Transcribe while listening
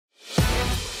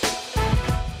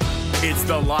It's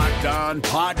the Locked On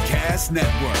Podcast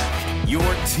Network, your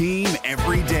team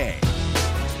every day.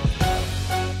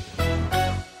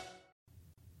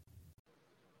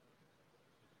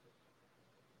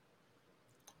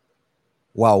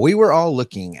 While we were all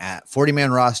looking at 40-man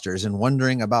rosters and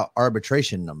wondering about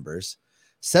arbitration numbers,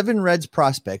 7 Reds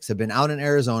prospects have been out in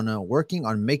Arizona working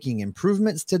on making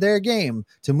improvements to their game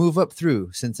to move up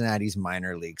through Cincinnati's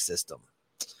minor league system.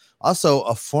 Also,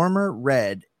 a former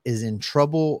Red is in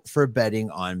trouble for betting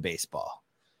on baseball.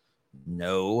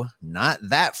 No, not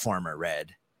that former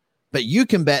Red. But you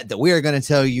can bet that we are going to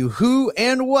tell you who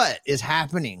and what is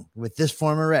happening with this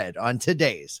former Red on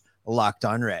today's Locked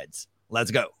On Reds. Let's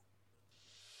go.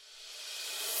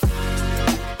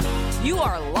 You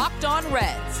are Locked On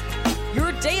Reds,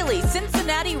 your daily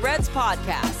Cincinnati Reds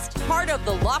podcast, part of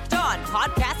the Locked On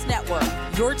Podcast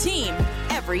Network, your team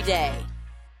every day.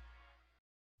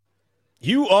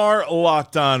 You are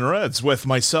Locked On Reds with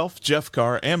myself, Jeff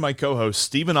Carr, and my co-host,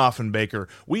 Stephen Offenbaker.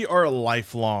 We are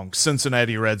lifelong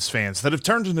Cincinnati Reds fans that have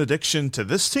turned an addiction to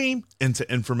this team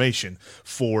into information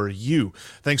for you.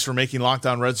 Thanks for making Locked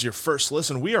On Reds your first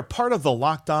listen. We are part of the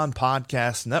Locked On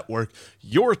Podcast Network,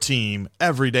 your team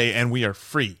every day, and we are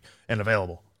free and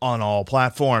available on all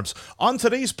platforms. On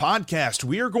today's podcast,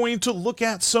 we are going to look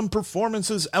at some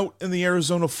performances out in the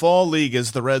Arizona Fall League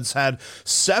as the Reds had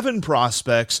 7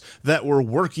 prospects that were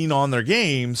working on their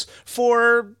games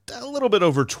for a little bit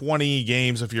over 20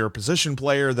 games. If you're a position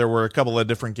player, there were a couple of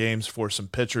different games for some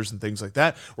pitchers and things like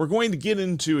that. We're going to get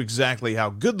into exactly how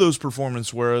good those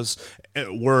performances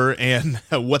were and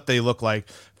what they look like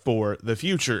for the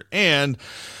future. And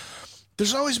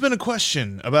there's always been a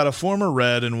question about a former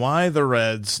Red and why the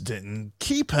Reds didn't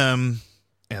keep him,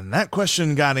 and that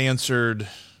question got answered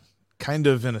kind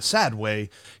of in a sad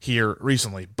way here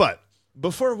recently. But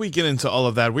before we get into all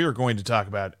of that, we are going to talk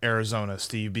about Arizona,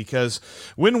 Steve, because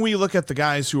when we look at the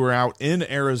guys who are out in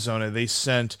Arizona, they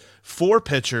sent 4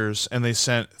 pitchers and they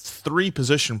sent 3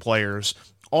 position players,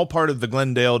 all part of the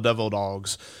Glendale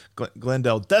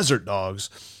Desert Dogs.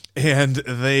 And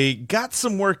they got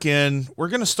some work in. We're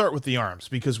going to start with the arms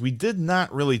because we did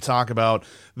not really talk about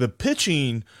the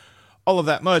pitching all of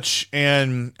that much.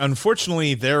 And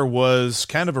unfortunately, there was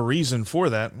kind of a reason for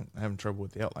that. I'm having trouble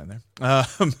with the outline there.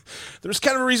 There's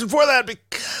kind of a reason for that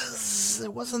because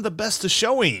it wasn't the best of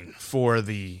showing for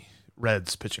the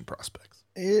Reds pitching prospects.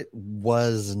 It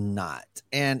was not.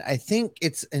 And I think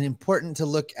it's important to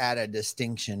look at a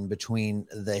distinction between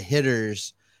the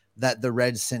hitters that the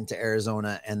Reds sent to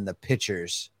Arizona and the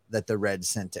pitchers that the Reds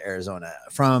sent to Arizona.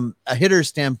 From a hitter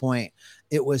standpoint,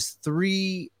 it was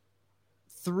three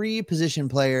position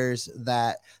players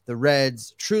that the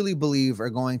Reds truly believe are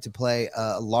going to play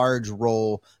a large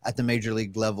role at the major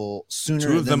league level sooner.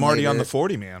 2 of them already later. on the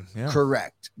 40-man. Yeah.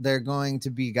 Correct. They're going to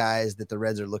be guys that the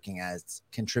Reds are looking at as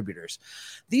contributors.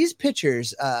 These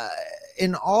pitchers,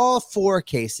 in all 4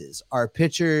 cases, are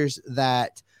pitchers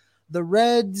that the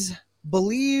Reds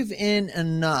believe in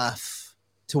enough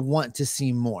to want to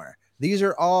see more. These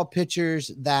are all pitchers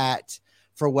that,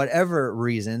 for whatever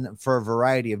reason, for a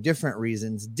variety of different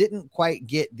reasons, didn't quite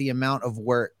get the amount of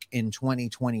work in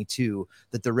 2022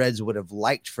 that the Reds would have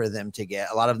liked for them to get.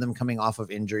 A lot of them coming off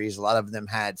of injuries. A lot of them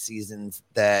had seasons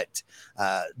that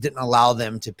didn't allow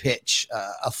them to pitch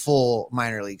a full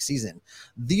minor league season.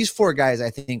 These 4 guys,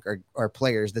 I think, are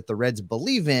players that the Reds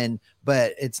believe in,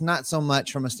 but it's not so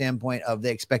much from a standpoint of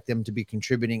they expect them to be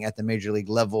contributing at the major league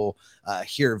level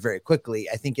here very quickly.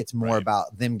 I think it's more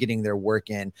about them getting their work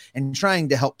in and trying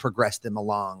to help progress them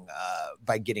along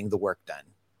by getting the work done.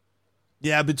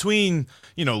 Yeah, between,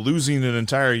 losing an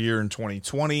entire year in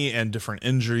 2020 and different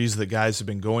injuries that guys have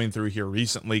been going through here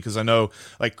recently, because I know,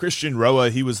 like Christian Roa,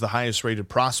 he was the highest rated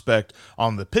prospect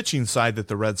on the pitching side that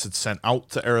the Reds had sent out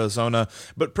to Arizona,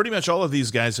 but pretty much all of these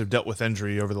guys have dealt with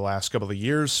injury over the last couple of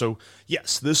years. So,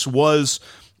 yes, this was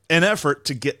an effort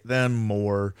to get them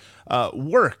more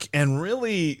work. And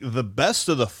really, the best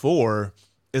of the 4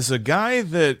 is a guy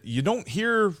that you don't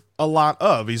hear a lot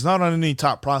of. He's not on any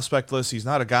top prospect list. He's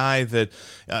not a guy that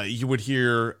you would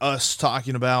hear us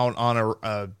talking about on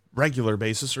a regular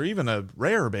basis or even a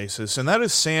rare basis, and that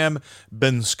is Sam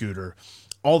Benscooter.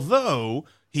 Although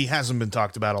he hasn't been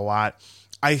talked about a lot,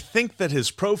 I think that his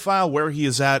profile, where he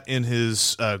is at in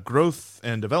his growth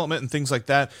and development and things like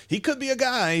that, he could be a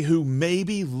guy who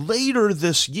maybe later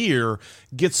this year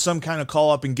gets some kind of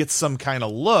call up and gets some kind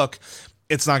of look.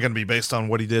 It's not going to be based on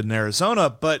what he did in Arizona,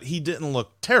 but he didn't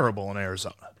look terrible in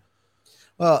Arizona.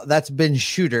 Well, that's Ben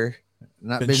Shooter,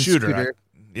 not Ben Shooter.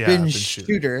 Ben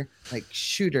Shooter, like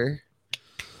shooter.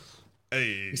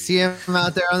 Hey. You see him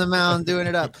out there on the mound doing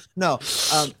it up. No,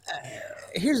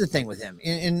 here's the thing with him.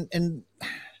 And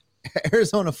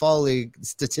Arizona Fall League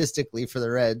statistically for the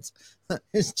Reds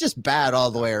is just bad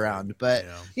all the way around. But,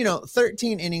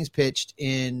 13 innings pitched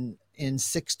in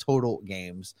 6 total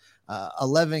games,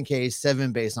 11 Ks,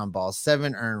 7 base on balls,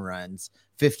 7 earned runs,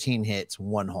 15 hits,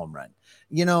 1 home run.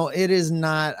 It is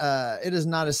not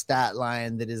a stat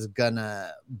line that is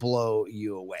gonna blow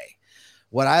you away.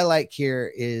 What I like here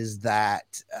is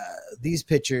that these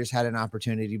pitchers had an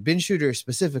opportunity, Ben Shooter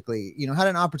specifically, had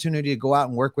an opportunity to go out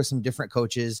and work with some different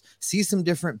coaches, see some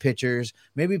different pitchers,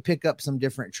 maybe pick up some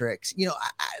different tricks.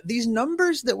 These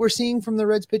numbers that we're seeing from the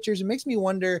Reds pitchers, it makes me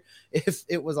wonder if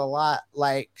it was a lot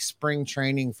like spring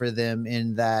training for them,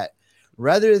 in that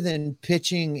rather than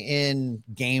pitching in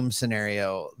game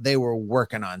scenario, they were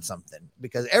working on something,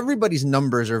 because everybody's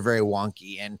numbers are very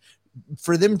wonky, and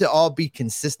for them to all be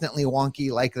consistently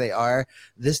wonky like they are,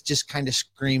 this just kind of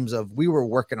screams of we were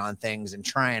working on things and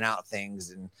trying out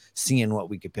things and seeing what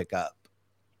we could pick up.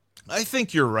 I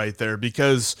think you're right there,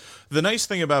 because the nice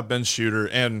thing about Ben Shooter,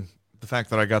 and the fact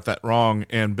that I got that wrong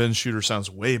and Ben Shooter sounds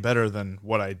way better than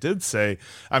what I did say.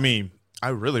 I mean, I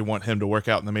really want him to work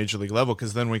out in the major league level,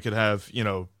 because then we could have,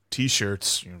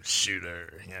 T-shirts,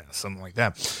 Shooter, something like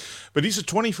that. But he's a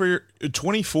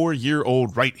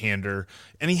 24-year-old right-hander,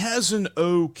 and he has an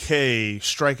okay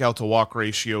strikeout to walk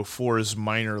ratio for his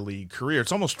minor league career.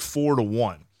 It's almost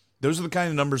 4-1. Those are the kind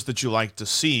of numbers that you like to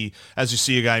see as you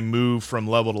see a guy move from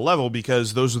level to level,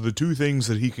 because those are the two things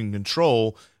that he can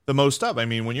control the most of. I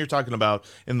mean, when you're talking about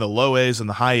in the low A's and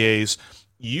the high A's,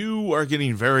 you are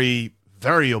getting very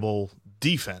variable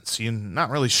defense. You're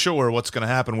not really sure what's going to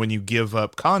happen when you give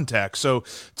up contact. So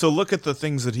to look at the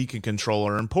things that he can control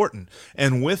are important.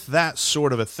 And with that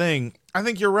sort of a thing, I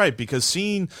think you're right, because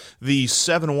seeing the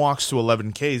 7 walks to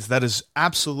 11 Ks, that is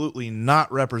absolutely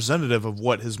not representative of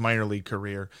what his minor league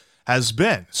career has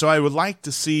been. So I would like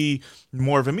to see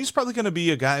more of him. He's probably going to be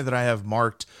a guy that I have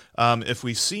marked. If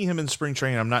we see him in spring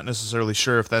training, I'm not necessarily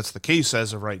sure if that's the case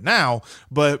as of right now,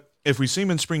 but if we see him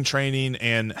in spring training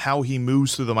and how he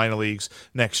moves through the minor leagues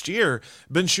next year,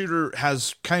 Ben Shooter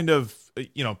has kind of,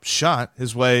 shot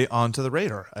his way onto the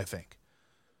radar, I think.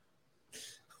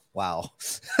 Wow.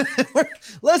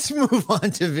 Let's move on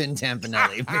to Vin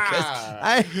Tampanelli,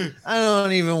 because I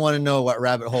don't even want to know what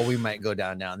rabbit hole we might go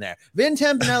down there. Vin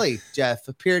Tampanelli, Jeff,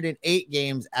 appeared in 8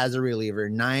 games as a reliever,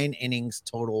 9 innings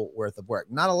total worth of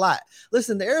work. Not a lot.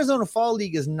 Listen, the Arizona Fall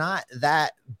League is not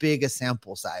that big a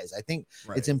sample size. I think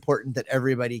It's important that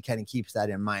everybody kind of keeps that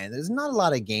in mind. There's not a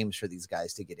lot of games for these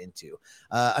guys to get into.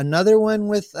 Another one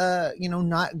with,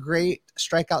 not great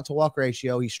strikeout to walk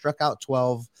ratio. He struck out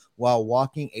 12 while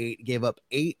walking 8, gave up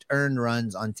 8 earned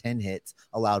runs on 10 hits,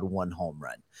 allowed 1 home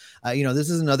run.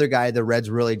 This is another guy the Reds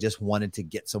really just wanted to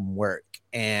get some work.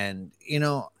 And,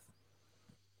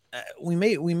 we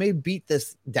may beat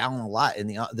this down a lot in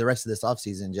the rest of this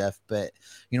offseason, Jeff, but,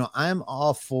 I'm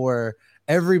all for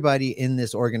everybody in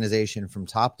this organization from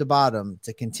top to bottom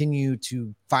to continue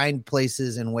to find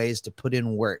places and ways to put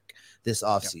in work this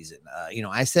offseason.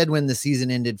 I said when the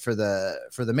season ended for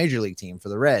the major league team, for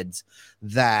the Reds,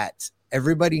 that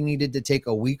everybody needed to take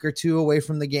a week or 2 away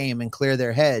from the game and clear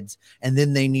their heads, and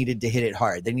then they needed to hit it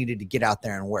hard. They needed to get out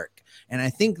there and work. And I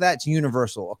think that's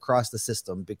universal across the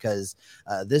system, because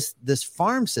this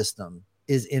farm system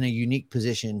is in a unique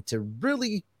position to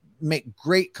really make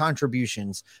great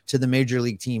contributions to the major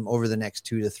league team over the next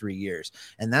 2 to 3 years.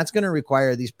 And that's going to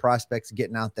require these prospects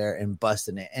getting out there and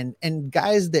busting it, and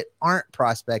guys that aren't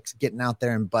prospects getting out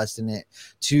there and busting it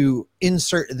to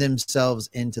insert themselves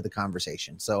into the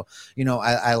conversation. So,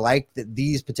 I like that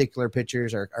these particular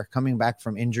pitchers are coming back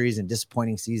from injuries and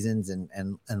disappointing seasons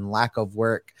and lack of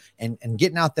work, and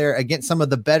getting out there against some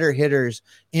of the better hitters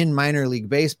in minor league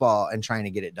baseball and trying to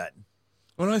get it done.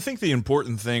 Well, I think the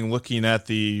important thing, looking at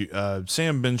the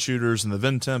Sam Ben Shooters and the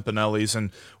Vin Tampanellis, and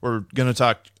we're going to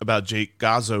talk about Jake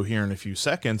Gazzo here in a few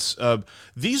seconds,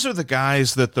 these are the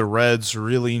guys that the Reds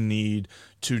really need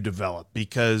to develop,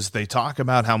 because they talk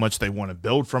about how much they want to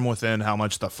build from within, how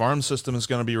much the farm system is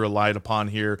going to be relied upon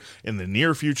here in the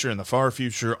near future, in the far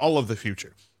future, all of the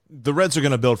future. The Reds are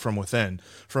going to build from within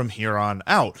from here on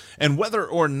out. And whether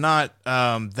or not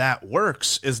that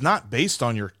works is not based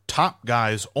on your top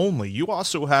guys only. You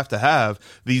also have to have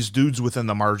these dudes within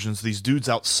the margins, these dudes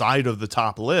outside of the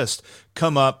top list,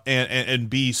 come up and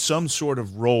be some sort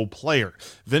of role player.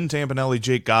 Vin Tampanelli,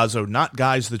 Jake Gazzo, not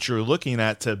guys that you're looking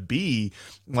at to be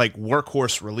like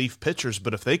workhorse relief pitchers,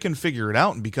 but if they can figure it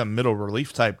out and become middle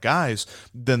relief type guys,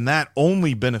 then that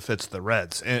only benefits the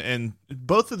Reds. And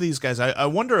both of these guys, I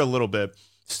wonder a little bit,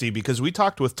 Steve, because we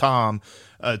talked with Tom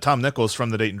Nichols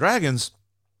from the Dayton Dragons,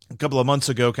 a couple of months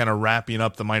ago, kind of wrapping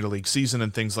up the minor league season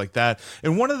and things like that.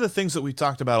 And one of the things that we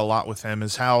talked about a lot with him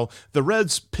is how the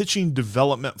Reds pitching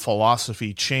development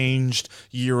philosophy changed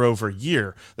year over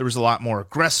year. There was a lot more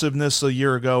aggressiveness a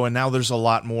year ago, and now there's a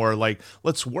lot more like,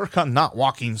 let's work on not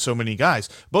walking so many guys.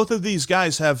 Both of these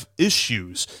guys have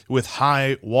issues with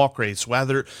high walk rates,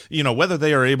 whether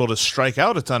they are able to strike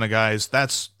out a ton of guys.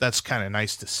 That's kind of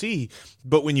nice to see.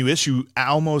 But when you issue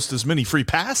almost as many free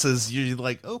passes, you're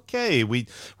like, okay, we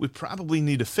probably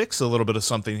need to fix a little bit of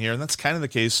something here. And that's kind of the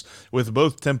case with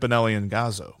both Timpanelli and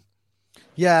Gazzo.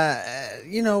 Yeah,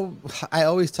 I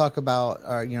always talk about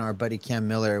our buddy Cam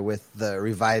Miller with the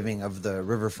reviving of the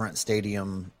Riverfront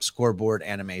Stadium scoreboard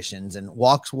animations, and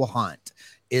Walks Will Haunt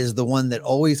is the one that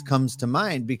always comes to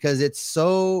mind because it's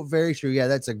so very true. Yeah,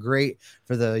 that's a great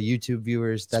for the YouTube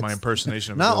viewers. That's my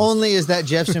impersonation of not only is that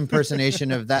Jeff's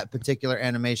impersonation of that particular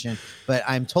animation, but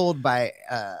I'm told by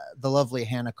the lovely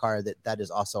Hannah Carr that is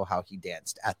also how he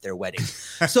danced at their wedding.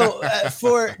 So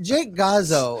for Jake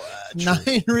Gazzo,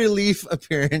 9 relief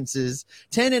appearances,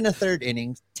 10 and a third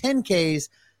innings, 10 Ks,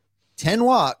 10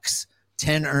 walks,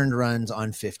 10 earned runs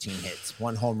on 15 hits,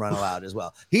 1 home run allowed as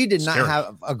well. He did not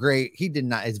have a great,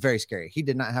 it's very scary. He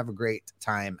did not have a great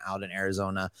time out in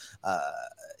Arizona.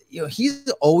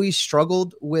 He's always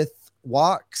struggled with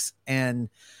walks, and,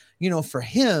 for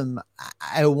him,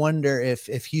 I wonder if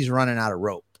he's running out of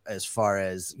rope as far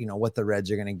as, what the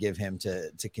Reds are going to give him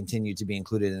to continue to be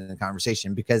included in the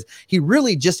conversation, because he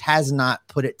really just has not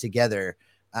put it together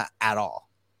at all.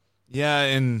 Yeah.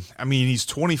 And I mean, he's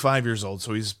 25 years old,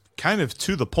 so he's kind of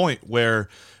to the point where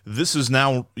this is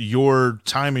now your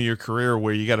time of your career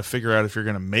where you got to figure out if you're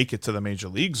going to make it to the major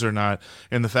leagues or not.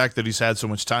 And the fact that he's had so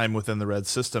much time within the Red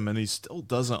system and he still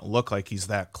doesn't look like he's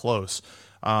that close.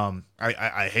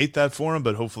 I hate that for him,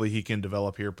 but hopefully he can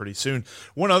develop here pretty soon.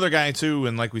 One other guy too,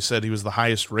 and like we said, he was the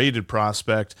highest rated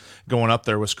prospect going up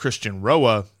there, was Christian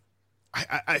Roa.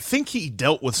 I think he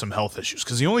dealt with some health issues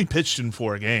because he only pitched in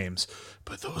 4 games,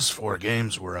 but those 4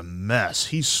 games were a mess.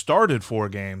 He started 4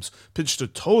 games, pitched a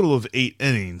total of 8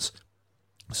 innings.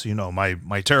 So,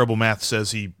 my terrible math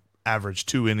says he averaged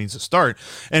 2 innings a start,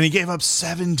 and he gave up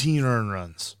 17 earned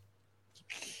runs.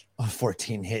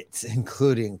 14 hits,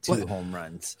 including 2 home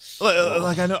runs.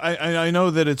 Like I know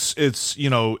that it's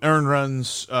earned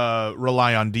runs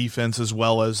rely on defense as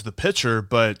well as the pitcher,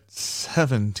 but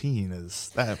 17 is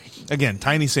that, again,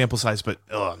 tiny sample size, but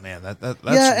oh man, that's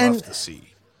rough to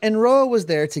see. And Roa was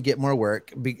there to get more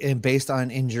work based on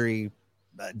injury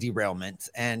derailment.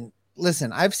 And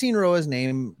listen, I've seen Roa's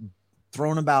name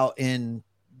thrown about in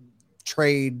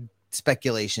trade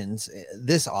speculations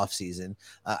this offseason.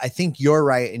 I think you're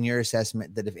right in your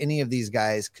assessment that if any of these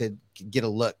guys could get a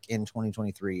look in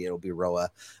 2023, it'll be Roa.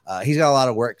 He's got a lot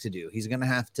of work to do. He's going to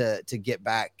have to get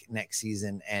back next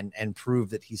season and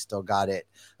prove that he's still got it.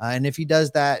 And if he does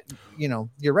that,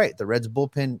 you're right. The Reds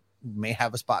bullpen may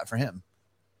have a spot for him.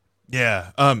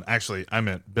 Yeah. Actually, I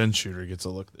meant Ben Shooter gets a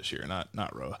look this year,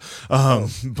 not Roa.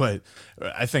 But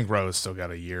I think Roa's still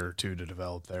got a year or 2 to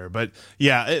develop there. But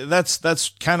yeah, that's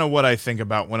kind of what I think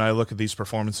about when I look at these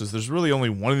performances. There's really only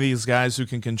one of these guys who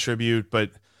can contribute,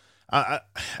 but I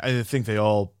think they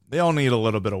all need a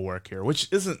little bit of work here, which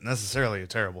isn't necessarily a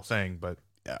terrible thing. But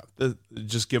yeah,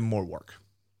 just give them more work.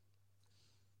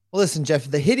 Well, listen, Jeff,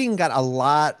 the hitting got a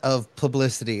lot of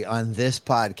publicity on this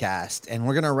podcast, and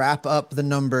we're going to wrap up the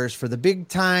numbers for the big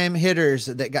time hitters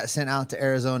that got sent out to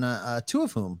Arizona, 2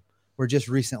 of whom were just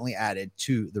recently added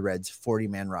to the Reds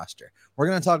 40-man roster. We're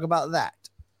going to talk about that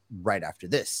right after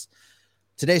this.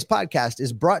 Today's podcast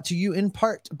is brought to you in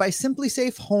part by Simply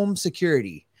Safe Home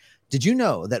Security. Did you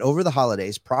know that over the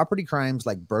holidays, property crimes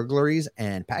like burglaries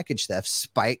and package thefts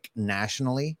spike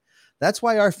nationally? That's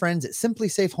why our friends at Simply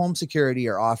Safe Home Security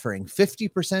are offering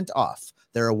 50% off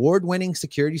their award-winning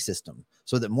security system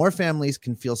so that more families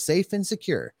can feel safe and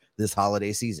secure this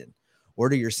holiday season.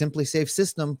 Order your Simply Safe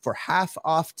system for half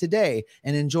off today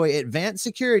and enjoy advanced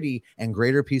security and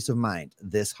greater peace of mind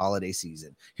this holiday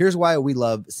season. Here's why we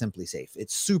love Simply Safe.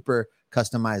 It's super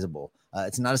customizable.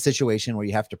 It's not a situation where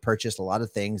you have to purchase a lot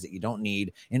of things that you don't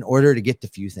need in order to get the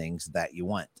few things that you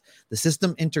want. The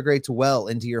system integrates well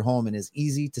into your home and is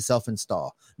easy to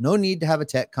self-install. No need to have a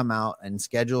tech come out and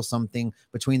schedule something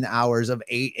between the hours of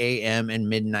 8 a.m. and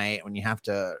midnight when you have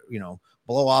to,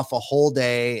 blow off a whole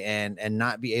day and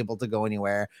not be able to go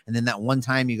anywhere. And then that one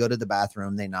time you go to the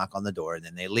bathroom, they knock on the door and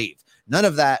then they leave. None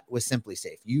of that with Simply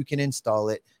Safe. You can install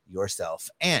it yourself.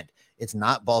 And It's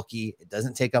not bulky. It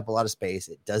doesn't take up a lot of space.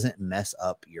 It doesn't mess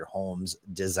up your home's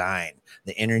design,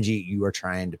 the energy you are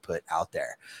trying to put out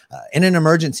there. In an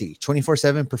emergency,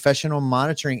 24/7 professional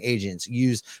monitoring agents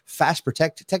use Fast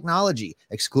Protect technology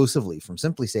exclusively from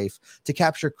SimpliSafe to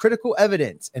capture critical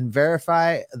evidence and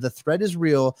verify the threat is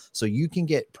real so you can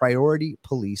get priority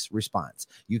police response.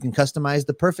 You can customize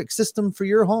the perfect system for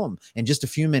your home in just a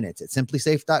few minutes at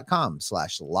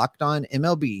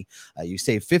simplysafe.com/lockedonmlb. You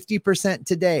save 50%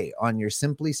 today on your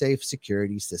SimpliSafe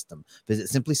security system. Visit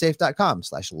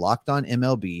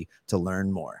simplysafe.com/lockedonmlb to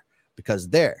learn more, because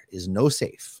there is no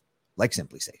safe like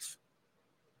SimpliSafe.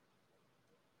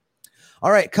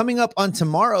 All right, coming up on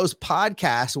tomorrow's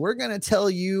podcast, we're going to tell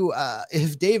you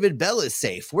if David Bell is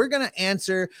safe. We're going to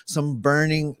answer some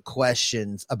burning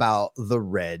questions about the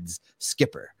Reds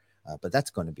skipper, but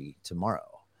that's going to be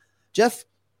tomorrow. Jeff,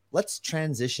 let's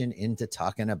transition into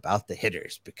talking about the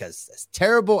hitters, because as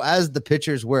terrible as the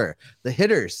pitchers were, the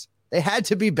hitters, they had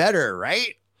to be better,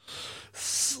 right?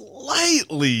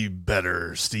 Slightly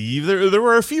better, Steve. There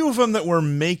were a few of them that were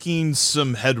making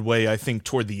some headway, I think,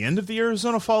 toward the end of the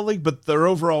Arizona Fall League, but their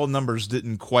overall numbers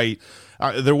didn't quite,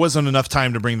 there wasn't enough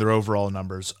time to bring their overall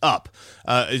numbers up.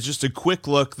 It's just a quick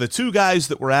look. The two guys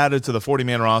that were added to the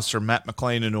 40-man roster, Matt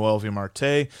McLain and Noelvi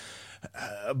Marte,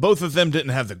 both of them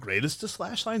didn't have the greatest of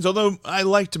slash lines, although I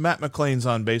liked Matt McLain's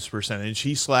on-base percentage.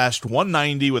 He slashed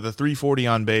 190 with a 340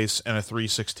 on base and a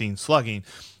 316 slugging.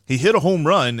 He hit a home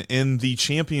run in the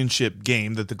championship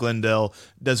game that the Glendale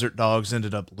Desert Dogs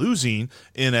ended up losing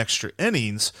in extra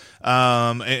innings.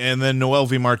 And then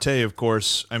Noelvi Marte, of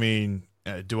course, I mean,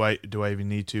 do I even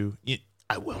need to? Yeah,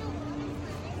 I will.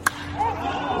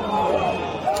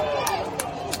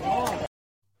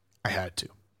 I had to.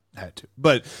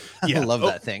 But yeah, I love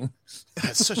that thing.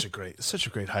 That's such a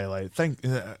great highlight.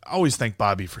 Always thank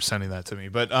Bobby for sending that to me.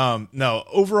 But no,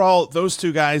 overall, those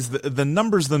two guys, the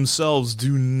numbers themselves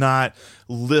do not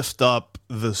lift up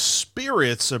the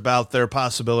spirits about their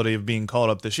possibility of being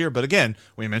called up this year. But again,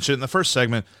 we mentioned it in the first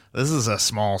segment, this is a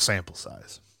small sample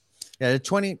size. Yeah,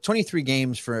 23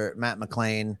 games for Matt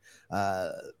McLain.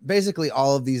 Basically,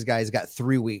 all of these guys got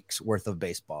 3 weeks worth of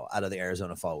baseball out of the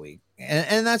Arizona Fall League.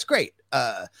 And that's great.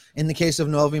 In the case of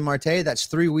Noelvi Marte, that's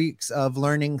 3 weeks of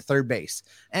learning third base.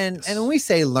 And when we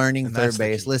say learning third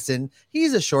base, listen,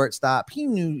 he's a shortstop. He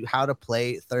knew how to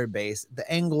play third base.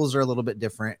 The angles are a little bit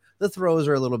different. The throws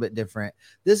are a little bit different.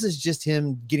 This is just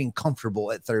him getting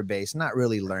comfortable at third base, not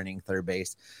really learning third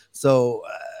base. So,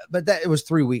 but it was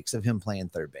 3 weeks of him playing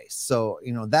third base. So,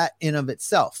 that in of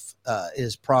itself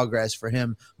is progress for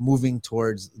him moving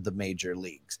towards the major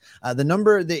leagues. The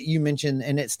number that you mentioned,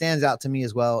 and it stands out to me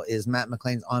as well, is Matt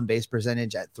McLain's on base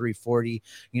percentage at 340.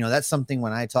 That's something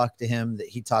when I talked to him that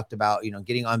he talked about,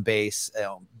 getting on base,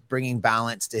 bringing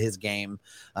balance to his game.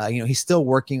 He's still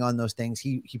working on those things.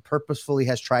 He purposefully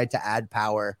has tried to add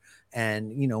power.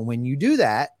 And, when you do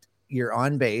that, your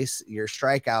on base, your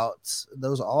strikeouts,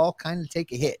 those all kind of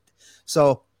take a hit.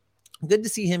 So good to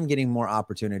see him getting more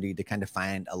opportunity to kind of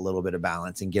find a little bit of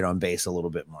balance and get on base a little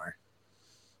bit more.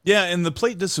 Yeah, and the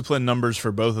plate discipline numbers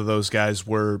for both of those guys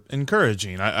were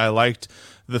encouraging. I liked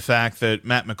the fact that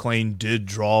Matt McLain did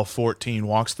draw 14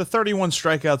 walks. The 31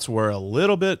 strikeouts were a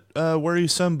little bit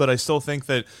worrisome, but I still think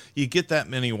that you get that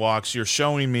many walks, you're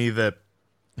showing me that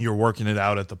you're working it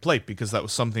out at the plate, because that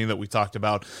was something that we talked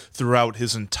about throughout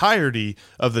his entirety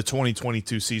of the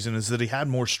 2022 season, is that he had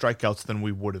more strikeouts than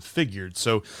we would have figured.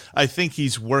 So I think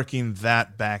he's working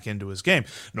that back into his game.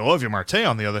 Noelvi Marte,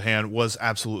 on the other hand, was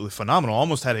absolutely phenomenal.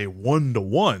 Almost had a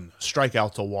 1-to-1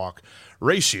 strikeout to walk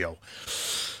ratio.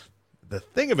 The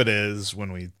thing of it is,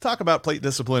 when we talk about plate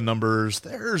discipline numbers,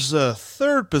 there's a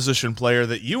third position player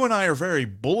that you and I are very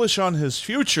bullish on his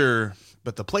future,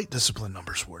 but the plate discipline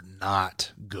numbers were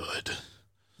not good.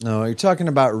 No, you're talking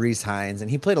about Rhys Hines,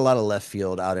 and he played a lot of left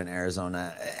field out in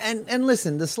Arizona. And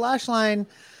listen, the slash line,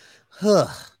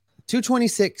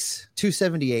 226,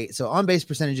 278. So on base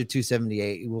percentage of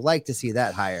 278. You would like to see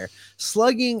that higher.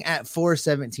 Slugging at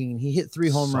 417. He hit 3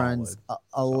 home runs,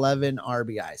 11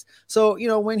 RBIs. So,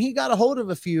 when he got a hold of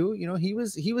a few, he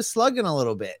was slugging a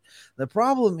little bit. The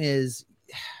problem is,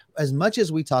 as much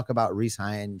as we talk about Rhys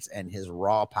Hines and his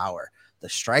raw power, the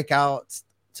strikeouts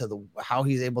to how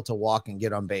he's able to walk and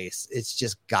get on base, it's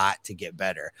just got to get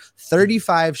better.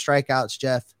 35 strikeouts,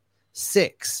 Jeff,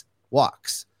 6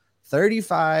 walks,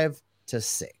 35 to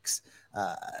 6.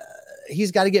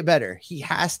 He's got to get better. He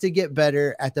has to get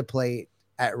better at the plate,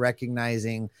 at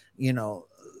recognizing,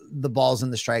 the balls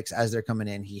and the strikes as they're coming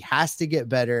in. He has to get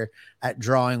better at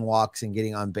drawing walks and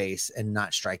getting on base and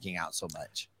not striking out so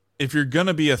much. If you're going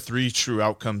to be a 3 true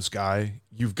outcomes guy,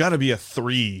 you've got to be a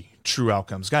 3 true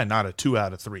outcomes guy, not a 2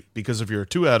 out of 3. Because if you're a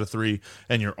 2 out of 3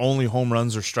 and your only home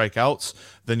runs or strikeouts,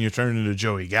 then you turn into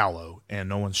Joey Gallo, and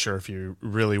no one's sure if you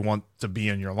really want to be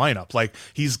in your lineup. Like,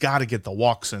 he's got to get the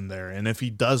walks in there, and if he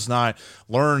does not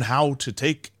learn how to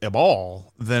take a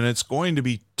ball, then it's going to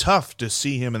be tough to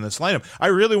see him in this lineup. I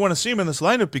really want to see him in this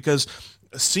lineup because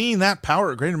seeing that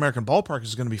power at Great American Ballpark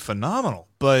is going to be phenomenal.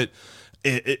 But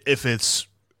if it's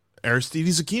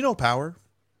Aristides Aquino power,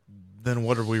 then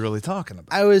what are we really talking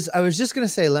about? I was just gonna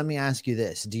say, let me ask you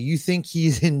this: do you think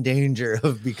he's in danger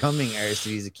of becoming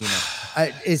Aristides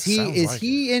Aquino? Is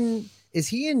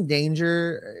he in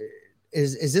danger?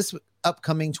 Is this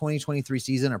upcoming 2023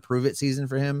 season a prove it season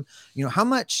for him? You know, how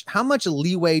much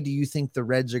leeway do you think the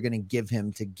Reds are going to give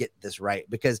him to get this right?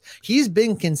 Because he's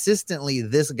been consistently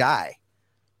this guy.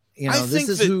 You know, this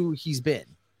is who he's been.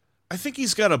 I think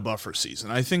he's got a buffer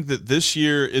season. I think that this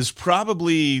year is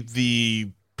probably the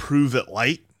prove it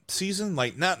light season,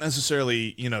 like not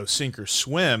necessarily, you know, sink or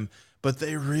swim, but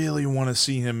they really want to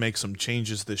see him make some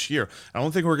changes this year. I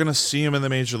don't think we're going to see him in the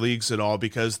major leagues at all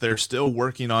because they're still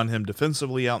working on him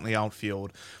defensively out in the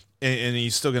outfield, and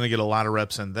he's still going to get a lot of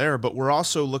reps in there. But we're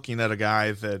also looking at a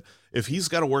guy that if he's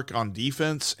got to work on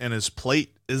defense and his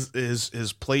plate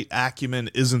his plate acumen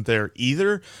isn't there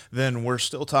either, then we're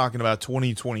still talking about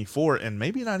 2024 and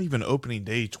maybe not even opening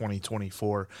day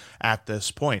 2024 at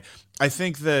this point. I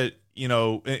think that, you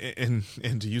know, and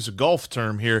to use a golf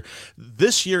term here,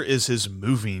 this year is his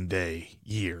moving day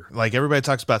year. Like everybody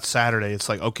talks about Saturday. It's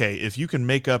like, okay, if you can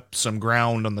make up some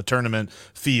ground on the tournament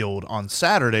field on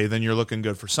Saturday, then you're looking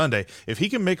good for Sunday. If he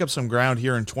can make up some ground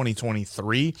here in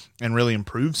 2023 and really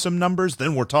improve some numbers,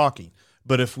 then we're talking.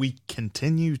 But if we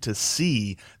continue to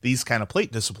see these kind of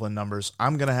plate discipline numbers,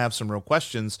 I'm going to have some real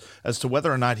questions as to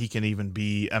whether or not he can even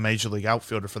be a major league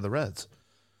outfielder for the Reds.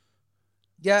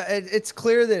 Yeah, it's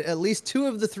clear that at least two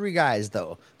of the three guys,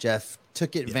 though, Jeff,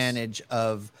 took advantage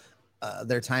of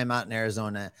their time out in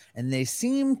Arizona, and they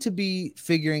seem to be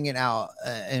figuring it out.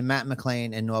 And Matt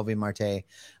McClain and Noelvi Marte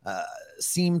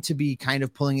seem to be kind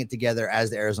of pulling it together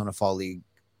as the Arizona Fall League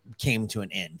came to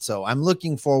an end. So I'm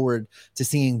looking forward to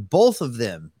seeing both of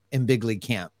them in big league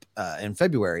camp in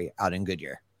February out in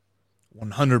Goodyear.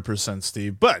 100%,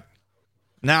 Steve. But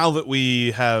now that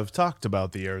we have talked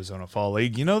about the Arizona Fall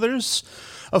League, you know, there's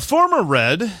a former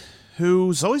Red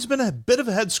who's always been a bit of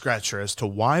a head scratcher as to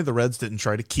why the Reds didn't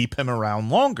try to keep him around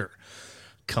longer.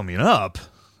 Coming up,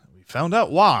 we found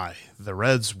out why the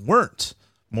Reds weren't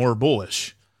more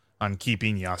bullish on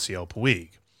keeping Yasiel Puig.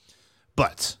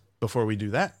 But before we do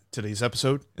that, today's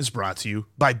episode is brought to you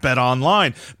by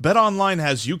BetOnline. BetOnline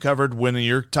has you covered when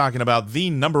you're talking about the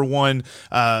number one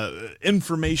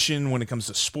information when it comes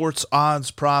to sports,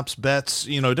 odds, props, bets,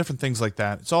 you know, different things like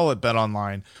that. It's all at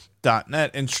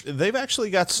betonline.net. And they've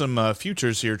actually got some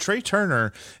futures here. Trey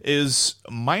Turner is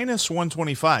minus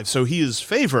 125, so he is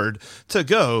favored to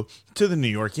go to the New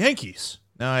York Yankees.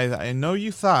 Now, I know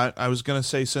you thought I was going to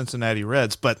say Cincinnati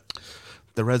Reds, but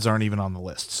the Reds aren't even on the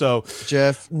list. So,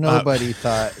 Jeff, nobody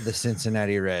thought the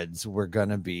Cincinnati Reds were going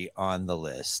to be on the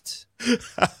list.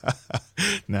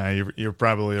 No, you're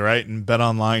probably right. And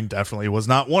BetOnline definitely was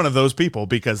not one of those people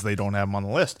because they don't have them on the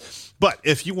list. But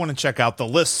if you want to check out the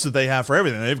lists that they have for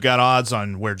everything, they've got odds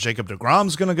on where Jacob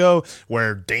deGrom's going to go,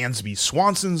 where Dansby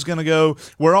Swanson's going to go,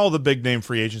 where all the big name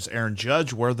free agents, Aaron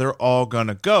Judge, where they're all going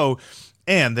to go.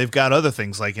 And they've got other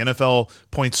things like NFL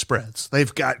point spreads.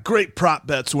 They've got great prop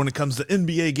bets when it comes to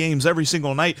NBA games every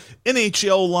single night,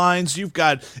 NHL lines. You've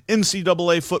got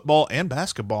NCAA football and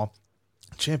basketball.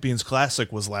 Champions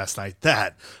Classic was last night.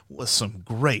 That was some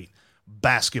great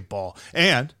basketball.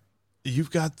 And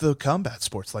you've got the combat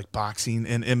sports like boxing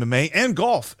and MMA and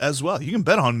golf as well. You can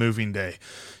bet on moving day,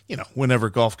 you know,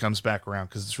 whenever golf comes back around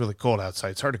because it's really cold outside.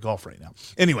 It's hard to golf right now.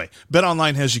 Anyway,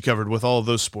 BetOnline has you covered with all of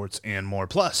those sports and more,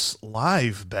 plus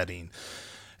live betting.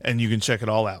 And you can check it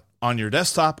all out on your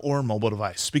desktop or mobile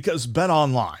device because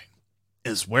BetOnline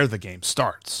is where the game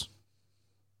starts.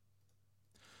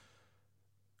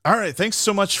 All right, thanks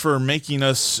so much for making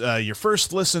us your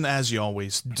first listen, as you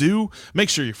always do. Make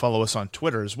sure you follow us on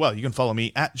Twitter as well. You can follow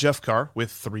me at Jeff Carr with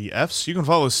 3 Fs. You can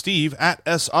follow Steve at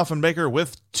S. Offenbaker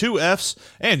with 2 Fs.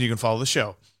 And you can follow the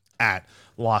show at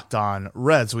Locked On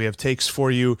Reds. We have takes for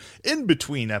you in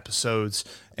between episodes,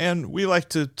 and we like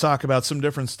to talk about some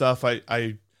different stuff.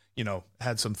 I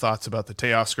had some thoughts about the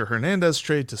Teoscar Hernandez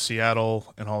trade to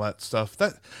Seattle and all that stuff.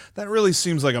 That really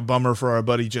seems like a bummer for our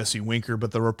buddy Jesse Winker,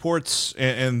 but the reports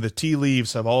and the tea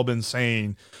leaves have all been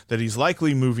saying that he's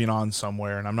likely moving on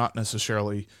somewhere, and I'm not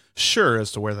necessarily sure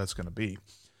as to where that's going to be.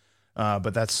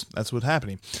 But that's what's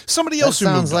happening. Somebody else who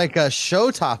sounds moved like a show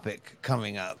topic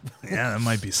coming up. Yeah, that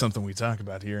might be something we talk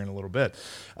about here in a little bit.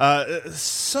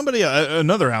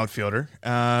 Another outfielder,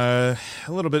 a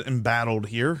little bit embattled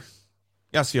here,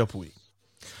 Yasiel Puig.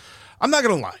 I'm not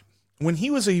gonna lie, when he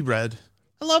was a Red,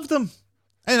 I loved him.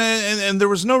 And there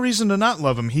was no reason to not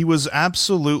love him. He was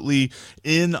absolutely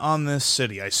in on this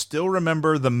city. I still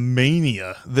remember the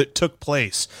mania that took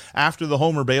place after the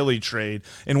Homer Bailey trade,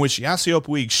 in which Yasiel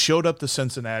Puig showed up to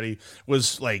Cincinnati,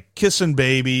 was like kissing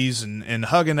babies and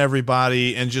hugging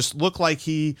everybody, and just looked like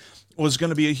he was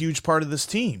going to be a huge part of this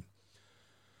team.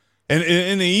 And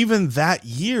even that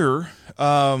year,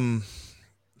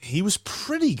 he was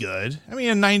pretty good. I mean,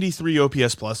 a 93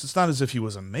 OPS plus. It's not as if he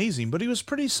was amazing, but he was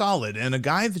pretty solid, and a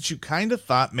guy that you kind of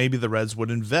thought maybe the Reds would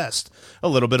invest a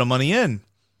little bit of money in.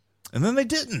 And then they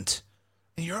didn't.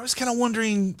 And you're always kind of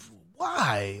wondering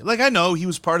why. Like, I know he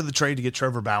was part of the trade to get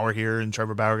Trevor Bauer here, and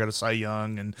Trevor Bauer got a Cy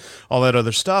Young and all that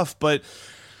other stuff, but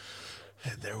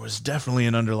there was definitely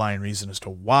an underlying reason as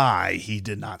to why he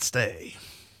did not stay.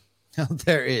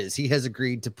 There is. He has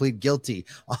agreed to plead guilty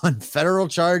on federal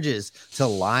charges to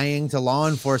lying to law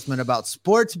enforcement about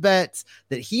sports bets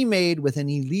that he made with an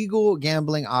illegal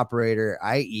gambling operator,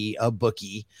 i.e. a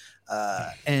bookie.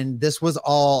 And this was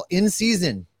all in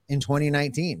season in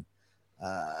 2019.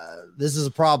 This is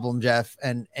a problem, Jeff.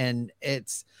 And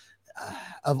it's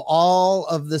of all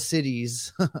of the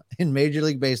cities in Major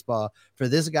League Baseball, for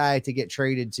this guy to get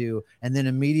traded to and then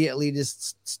immediately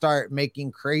just start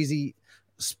making crazy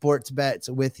sports bets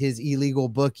with his illegal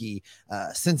bookie.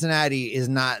 Cincinnati is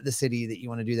not the city that you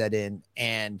want to do that in.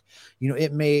 And,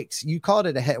 it makes, you called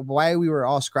it why we were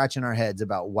all scratching our heads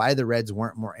about why the Reds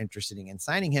weren't more interested in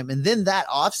signing him. And then that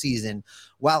offseason,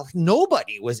 while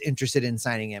nobody was interested in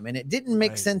signing him, and it didn't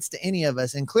make sense to any of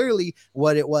us. And clearly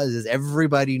what it was is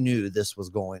everybody knew this was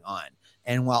going on.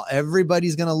 And while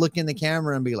everybody's going to look in the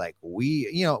camera and be like,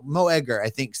 Mo Edgar,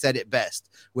 I think, said it best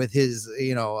with his,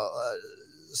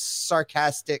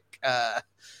 sarcastic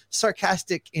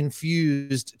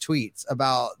infused tweets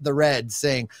about the Reds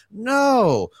saying,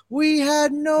 no, we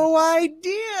had no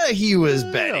idea he was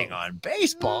betting on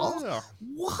baseball.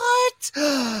 What?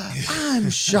 I'm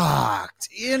shocked.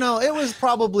 It was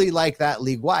probably like that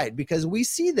league wide, because we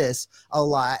see this a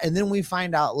lot. And then we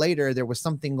find out later there was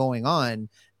something going on.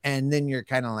 And then you're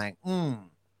kind of like,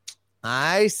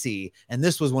 I see. And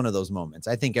this was one of those moments.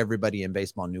 I think everybody in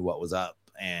baseball knew what was up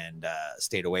and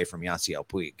stayed away from Yasiel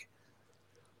Puig.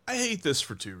 I hate this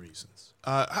for two reasons.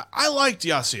 I liked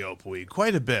Yasiel Puig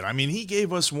quite a bit. I mean, he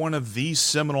gave us one of these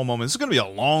seminal moments. It's going to be a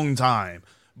long time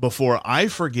before I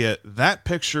forget that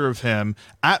picture of him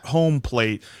at home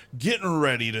plate getting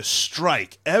ready to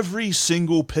strike every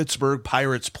single Pittsburgh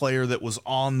Pirates player that was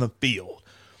on the field.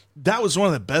 That was one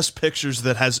of the best pictures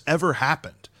that has ever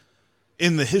happened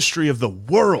in the history of the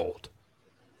world.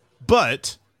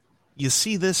 But you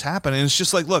see this happen, and it's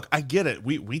just like, look, I get it.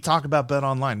 We talk about Bet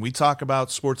Online. We talk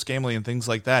about sports gambling and things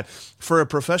like that. For a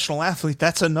professional athlete,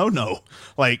 that's a no-no.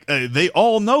 Like, they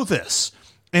all know this.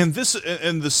 And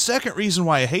the second reason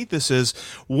why I hate this is,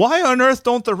 why on earth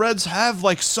don't the Reds have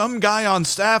like some guy on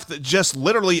staff that just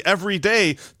literally every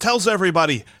day tells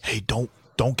everybody, hey, don't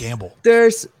gamble.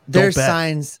 There's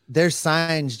signs,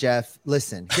 Jeff.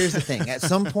 Listen, here's the thing. At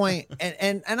some point,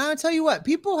 and I'll tell you what,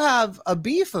 people have a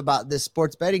beef about this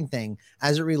sports betting thing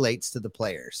as it relates to the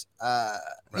players.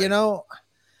 Right.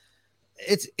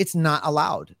 It's not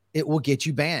allowed. It will get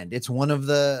you banned. It's one of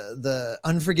the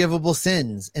unforgivable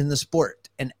sins in the sport.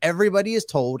 And everybody is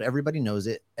told, everybody knows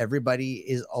it. Everybody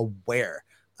is aware,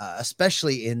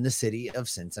 especially in the city of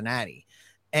Cincinnati.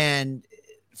 And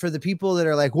for the people that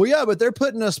are like, well, yeah, but they're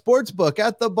putting a sports book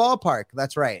at the ballpark.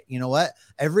 That's right. You know what?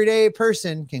 Everyday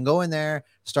person can go in there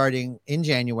starting in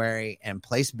January and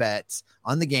place bets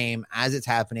on the game as it's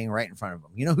happening right in front of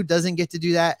them. You know who doesn't get to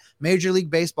do that? Major League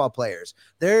Baseball players.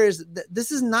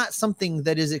 This is not something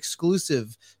that is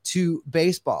exclusive to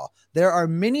baseball. There are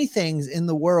many things in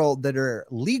the world that are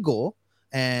legal,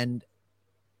 and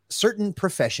certain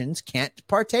professions can't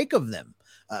partake of them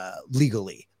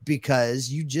legally, because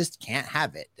you just can't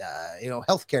have it.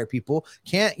 Healthcare people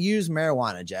can't use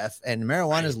marijuana, Jeff, and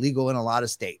marijuana is legal in a lot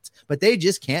of states, but they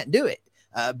just can't do it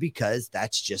because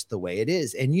that's just the way it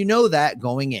is. And you know that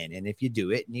going in, and if you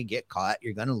do it and you get caught,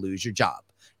 you're going to lose your job.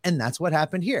 And that's what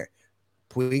happened here.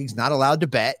 Puig's not allowed to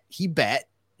bet. He bet.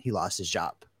 He lost his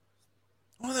job.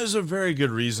 Well, there's a very good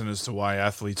reason as to why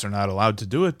athletes are not allowed to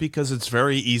do it, because it's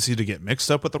very easy to get mixed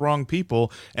up with the wrong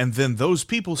people, and then those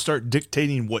people start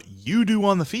dictating what you do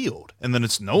on the field. And then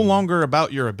it's no longer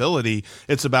about your ability.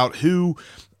 It's about who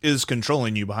is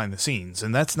controlling you behind the scenes.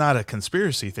 And that's not a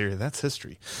conspiracy theory. That's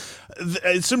history.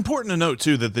 It's important to note,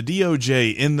 too, that the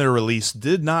DOJ in their release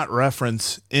did not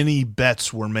reference any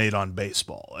bets were made on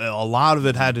baseball. A lot of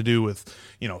it had to do with,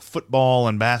 football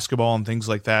and basketball and things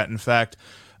like that. In fact,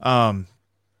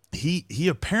 he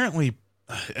apparently,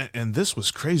 and this was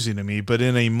crazy to me, but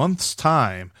in a month's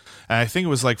time, I think it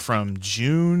was like from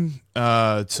June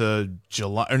to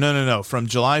July, or no, from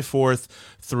July 4th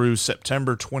through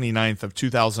September 29th of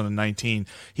 2019,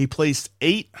 he placed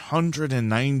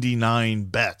 899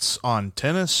 bets on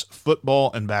tennis,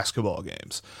 football, and basketball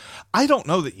games. I don't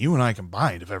know that you and I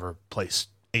combined have ever placed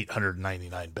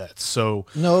 899 bets. So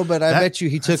no, but I bet you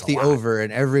he took the over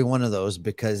in every one of those,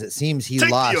 because it seems he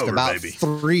lost about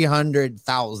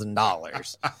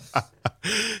 $300,000.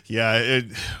 Yeah,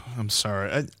 I'm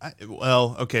sorry.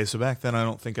 Well, okay, so back then I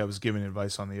don't think I was giving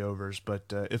advice on the overs,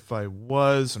 but if I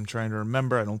was, I'm trying to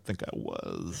remember. I don't think I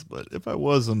was, but if I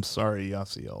was, I'm sorry,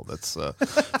 Yasiel. That's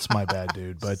my bad,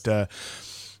 dude. But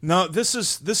no, this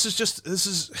is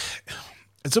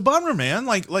it's a bummer, man.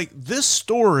 Like this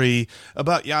story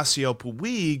about Yasiel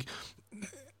Puig,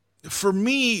 for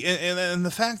me, and the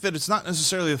fact that it's not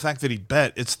necessarily the fact that he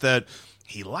bet, it's that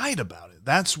he lied about it.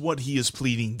 That's what he is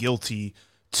pleading guilty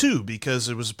to, because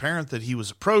it was apparent that he was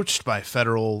approached by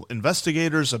federal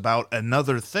investigators about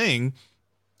another thing.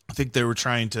 I think they were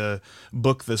trying to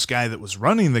book this guy that was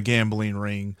running the gambling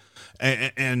ring,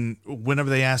 and whenever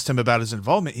they asked him about his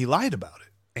involvement, he lied about it.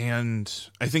 And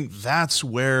I think that's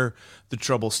where the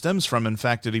trouble stems from. In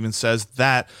fact, it even says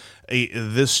that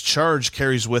this charge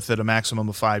carries with it a maximum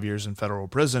of 5 years in federal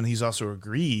prison. He's also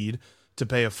agreed to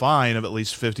pay a fine of at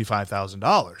least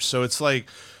 $55,000. So it's like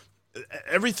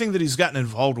everything that he's gotten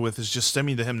involved with is just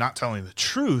stemming to him not telling the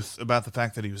truth about the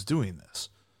fact that he was doing this.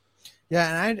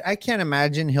 Yeah, and I can't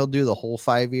imagine he'll do the whole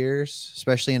 5 years,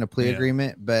 especially in a plea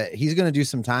agreement, but he's going to do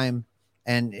some time.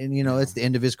 And it's the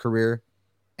end of his career.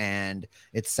 And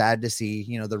it's sad to see,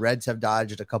 the Reds have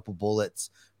dodged a couple bullets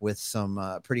with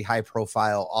some pretty high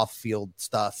profile off field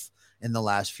stuff in the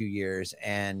last few years.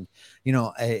 And,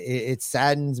 it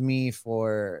saddens me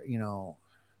for,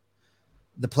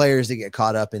 the players that get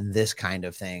caught up in this kind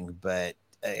of thing. But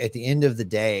at the end of the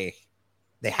day,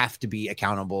 they have to be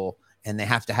accountable, and they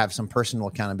have to have some personal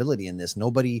accountability in this.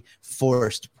 Nobody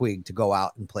forced Puig to go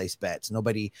out and place bets.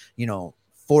 Nobody,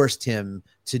 forced him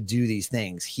to do these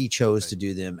things. He chose to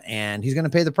do them, and he's going to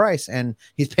pay the price, and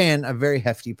he's paying a very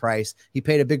hefty price. He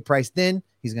paid a big price then.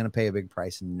 He's going to pay a big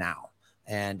price now.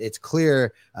 And it's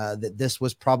clear that this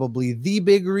was probably the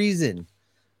big reason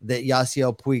that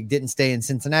Yasiel Puig didn't stay in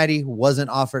Cincinnati, wasn't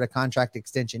offered a contract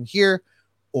extension here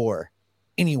or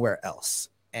anywhere else.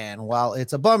 And while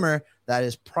it's a bummer, that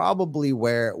is probably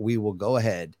where we will go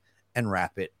ahead and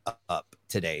wrap it up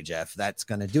today, Jeff. That's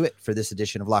going to do it for this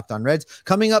edition of Locked On Reds.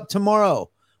 Coming up tomorrow,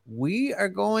 we are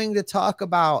going to talk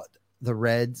about the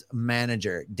Reds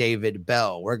manager, David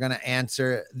Bell. We're going to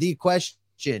answer the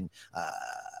question,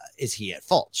 is he at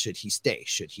fault? Should he stay?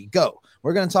 Should he go?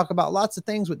 We're going to talk about lots of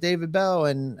things with David Bell,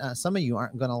 and some of you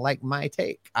aren't going to like my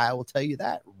take. I will tell you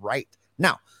that right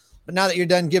now. But now that you're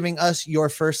done giving us your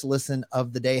first listen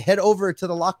of the day, head over to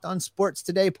the Locked On Sports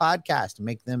Today podcast.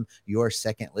 Make them your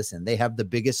second listen. They have the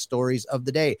biggest stories of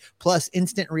the day, plus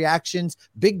instant reactions,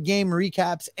 big game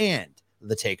recaps, and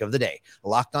the take of the day.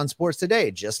 Locked On Sports Today,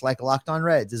 just like Locked On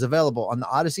Reds, is available on the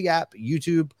Odyssey app,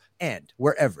 YouTube, and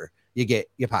wherever you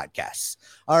get your podcasts.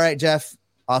 All right, Jeff,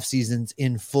 off season's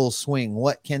in full swing.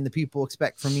 What can the people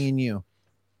expect from me and you?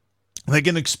 They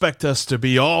can expect us to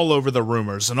be all over the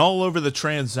rumors and all over the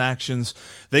transactions.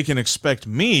 They can expect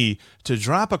me to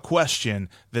drop a question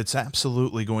that's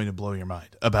absolutely going to blow your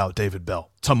mind about David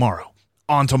Bell tomorrow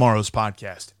on tomorrow's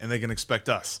podcast. And they can expect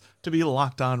us to be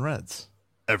Locked On Reds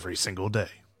every single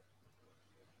day.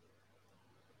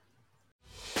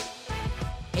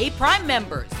 Hey, Prime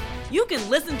members, you can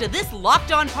listen to this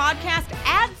Locked On podcast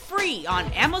ad-free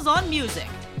on Amazon Music.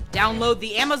 Download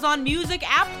the Amazon Music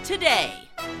app today.